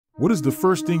What is the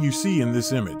first thing you see in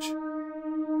this image?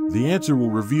 The answer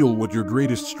will reveal what your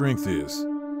greatest strength is.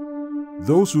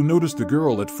 Those who notice the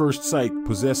girl at first sight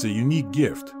possess a unique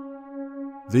gift.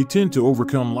 They tend to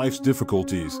overcome life's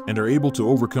difficulties and are able to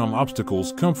overcome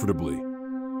obstacles comfortably.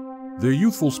 Their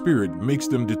youthful spirit makes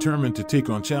them determined to take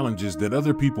on challenges that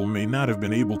other people may not have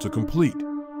been able to complete.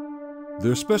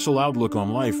 Their special outlook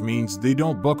on life means they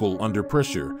don't buckle under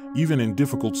pressure, even in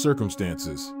difficult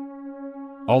circumstances.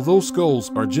 Although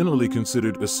skulls are generally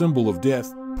considered a symbol of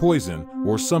death, poison,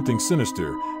 or something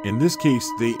sinister, in this case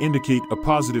they indicate a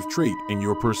positive trait in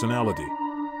your personality.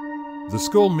 The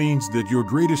skull means that your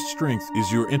greatest strength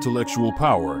is your intellectual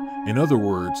power. In other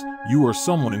words, you are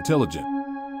someone intelligent.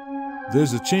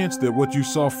 There's a chance that what you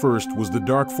saw first was the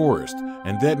dark forest,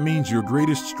 and that means your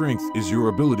greatest strength is your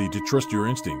ability to trust your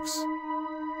instincts.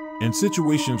 In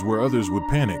situations where others would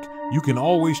panic, you can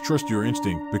always trust your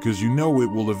instinct because you know it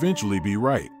will eventually be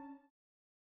right.